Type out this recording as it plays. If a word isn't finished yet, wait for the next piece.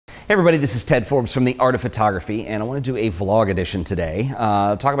Hey everybody, this is Ted Forbes from The Art of Photography, and I want to do a vlog edition today.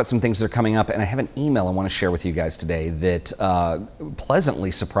 Talk about some things that are coming up, and I have an email I want to share with you guys today that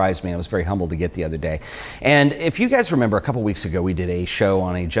pleasantly surprised me. I was very humbled to get the other day. And if you guys remember, a couple weeks ago we did a show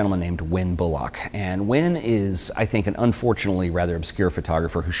on a gentleman named Wynn Bullock. And Wynn is, I think, an unfortunately rather obscure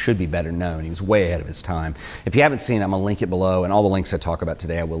photographer who should be better known. He was way ahead of his time. If you haven't seen it, I'm going to link it below, and all the links I talk about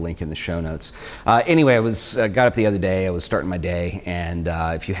today I will link in the show notes. Anyway, I got up the other day, I was starting my day, and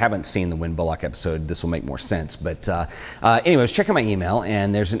if you haven't seen the Wynn Bullock episode, this will make more sense. But anyway, I was checking my email,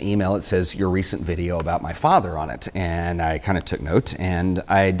 and there's an email that says your recent video about my father on it, and I kind of took note, and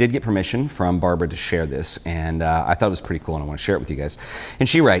I did get permission from Barbara to share this, and I thought it was pretty cool, and I want to share it with you guys. And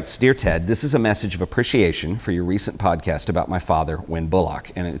she writes, "Dear Ted, this is a message of appreciation for your recent podcast about my father, Wynn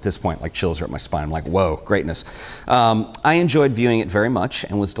Bullock." And at this point, like, chills are up my spine. I'm like, whoa, greatness. I enjoyed viewing it very much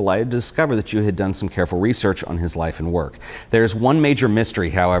and was delighted to discover that you had done some careful research on his life and work. There's one major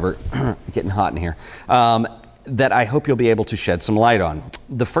mystery, however, getting hot in here, that I hope you'll be able to shed some light on.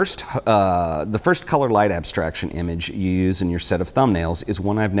 The first color light abstraction image you use in your set of thumbnails is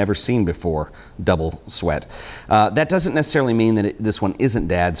one I've never seen before, double sweat. That doesn't necessarily mean that this one isn't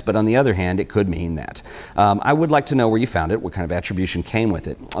Dad's, but on the other hand, it could mean that. I would like to know where you found it, what kind of attribution came with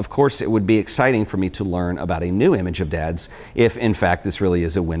it. Of course, it would be exciting for me to learn about a new image of Dad's, if in fact this really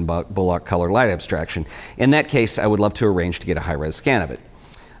is a Wynn Bullock color light abstraction. In that case, I would love to arrange to get a high-res scan of it.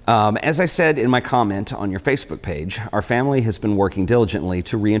 As I said in my comment on your Facebook page, our family has been working diligently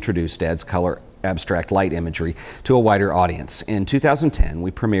to reintroduce Dad's color abstract light imagery to a wider audience. In 2010,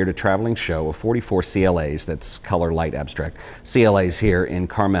 we premiered a traveling show of 44 CLAs, that's color light abstract, CLAs here in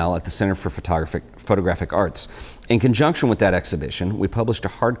Carmel at the Center for Photographic Arts. In conjunction with that exhibition, we published a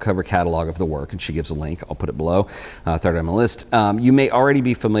hardcover catalog of the work, and she gives a link. I'll put it below, third on my list. You may already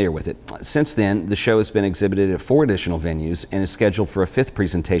be familiar with it. Since then, the show has been exhibited at 4 additional venues and is scheduled for a 5th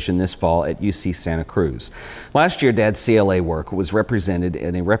presentation this fall at UC Santa Cruz. Last year, Dad's CLA work was represented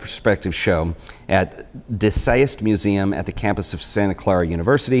in a retrospective show at Desailly Museum at the campus of Santa Clara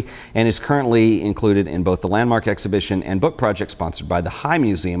University and is currently included in both the landmark exhibition and book project sponsored by the High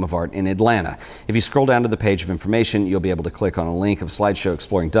Museum of Art in Atlanta. If you scroll down to the page of information, you'll be able to click on a link of a slideshow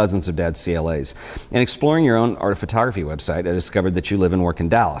exploring dozens of Dad's CLAs. In exploring your own Art of Photography website, I discovered that you live and work in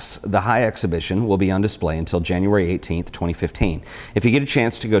Dallas. The High exhibition will be on display until January 18th, 2015. If you get a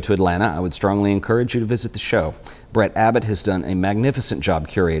chance to go to Atlanta, I would strongly encourage you to visit the show. Brett Abbott has done a magnificent job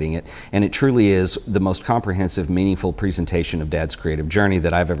curating it, and it truly is the most comprehensive, meaningful presentation of Dad's creative journey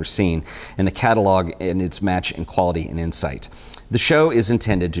that I've ever seen, and the catalog and its match in quality and insight. The show is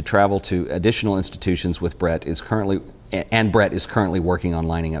intended to travel to additional institutions with Brett is currently working on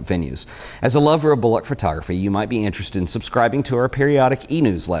lining up venues. As a lover of Bullock photography, you might be interested in subscribing to our periodic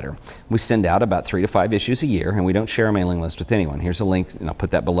e-newsletter. We send out about 3 to 5 issues a year, and we don't share a mailing list with anyone. Here's a link, and I'll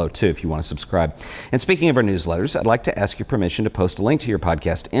put that below too if you want to subscribe. And speaking of our newsletters, I'd like to ask your permission to post a link to your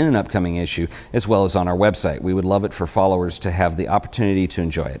podcast in an upcoming issue, as well as on our website. We would love it for followers to have the opportunity to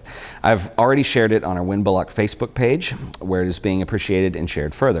enjoy it. I've already shared it on our Wynn Bullock Facebook page, where it is being appreciated and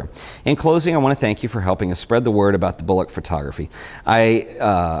shared further. In closing, I want to thank you for helping us spread the word about the Bullock photography.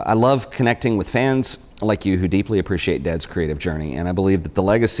 I love connecting with fans like you who deeply appreciate Dad's creative journey, and I believe that the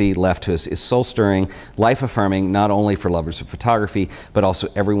legacy left to us is soul-stirring, life-affirming, not only for lovers of photography, but also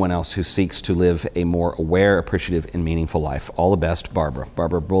everyone else who seeks to live a more aware, appreciative, and meaningful life. All the best, Barbara.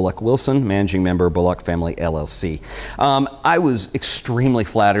 Barbara Bullock Wilson, Managing Member, Bullock Family, LLC. I was extremely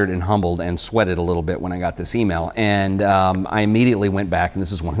flattered and humbled and sweated a little bit when I got this email, and I immediately went back, and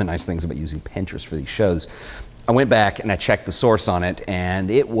this is one of the nice things about using Pinterest for these shows. I went back and I checked the source on it,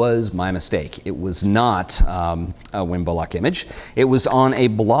 and it was my mistake. It was not a Wynn Bullock image. It was on a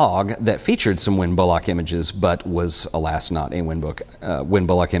blog that featured some Wynn Bullock images, but was, alas, not a Wynn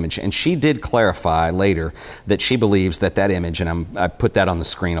Bullock image. And she did clarify later that she believes that that image, and I put that on the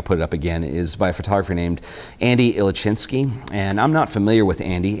screen, I'll put it up again, is by a photographer named Andy Ilichinsky. And I'm not familiar with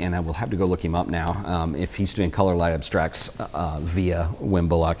Andy, and I will have to go look him up now. If he's doing color light abstracts via Wynn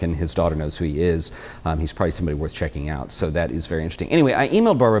Bullock and his daughter knows who he is, he's probably somebody worth checking out. So that is very interesting. Anyway, I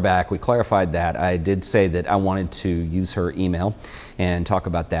emailed Barbara back. We clarified that. I did say that I wanted to use her email and talk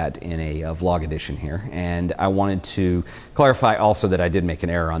about that in a vlog edition here. And I wanted to clarify also that I did make an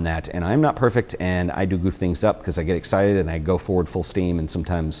error on that. And I'm not perfect, and I do goof things up because I get excited and I go forward full steam, and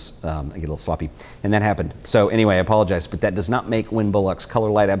sometimes I get a little sloppy. And that happened. So anyway, I apologize, but that does not make Wynn Bullock's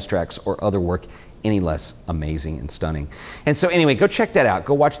color light abstracts or other work any less amazing and stunning. And so anyway, go check that out.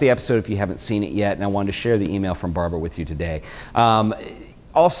 Go watch the episode if you haven't seen it yet, and I wanted to share the email from Barbara with you today.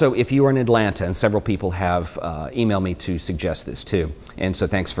 Also, if you are in Atlanta, and several people have emailed me to suggest this too, and so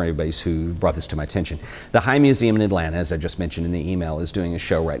thanks for everybody who brought this to my attention. The High Museum in Atlanta, as I just mentioned in the email, is doing a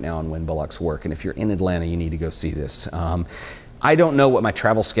show right now on Wynn Bullock's work, and if you're in Atlanta, you need to go see this. I don't know what my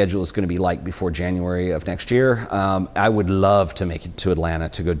travel schedule is going to be like before January of next year. I would love to make it to Atlanta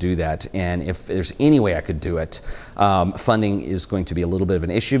to go do that, and if there's any way I could do it, funding is going to be a little bit of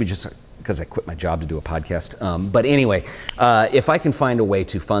an issue, but just because I quit my job to do a podcast. But anyway, if I can find a way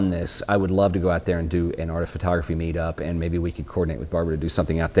to fund this, I would love to go out there and do an art of photography meetup, and maybe we could coordinate with Barbara to do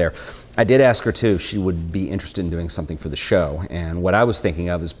something out there. I did ask her too if she would be interested in doing something for the show, and what I was thinking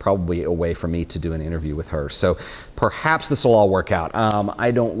of is probably a way for me to do an interview with her. So perhaps this will all work out.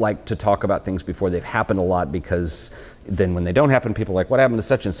 I don't like to talk about things before they've happened a lot, because then when they don't happen, people are like, what happened to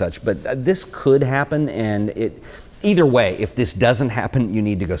such and such? But this could happen, and either way, if this doesn't happen, you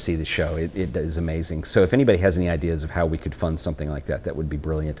need to go see the show. It is amazing. So if anybody has any ideas of how we could fund something like that, that would be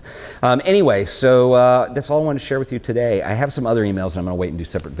brilliant. Anyway, so that's all I wanted to share with you today. I have some other emails, and I'm going to wait and do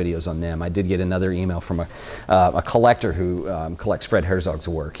separate videos on them. I did get another email from a collector who collects Fred Herzog's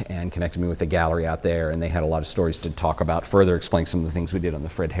work and connected me with a gallery out there, and they had a lot of stories to talk about, further explain some of the things we did on the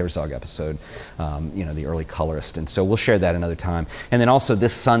Fred Herzog episode, you know, the early colorist. And so we'll share that another time. And then also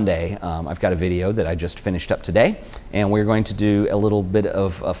this Sunday, I've got a video that I just finished up today, and we're going to do a little bit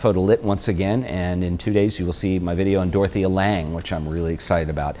of a photo lit once again, and in 2 days you will see my video on Dorothea Lange, which I'm really excited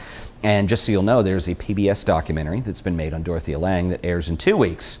about. And just so you'll know, there's a PBS documentary that's been made on Dorothea Lange that airs in 2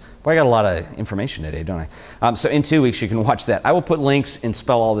 weeks. Boy, I got a lot of information today, don't I? So in 2 weeks you can watch that. I will put links and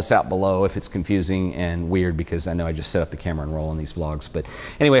spell all this out below if it's confusing and weird, because I know I just set up the camera and roll on these vlogs. But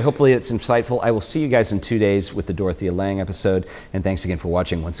anyway, hopefully it's insightful. I will see you guys in 2 days with the Dorothea Lange episode. And thanks again for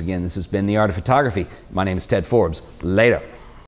watching. Once again, this has been The Art of Photography. My name is Ted Forbes. Later.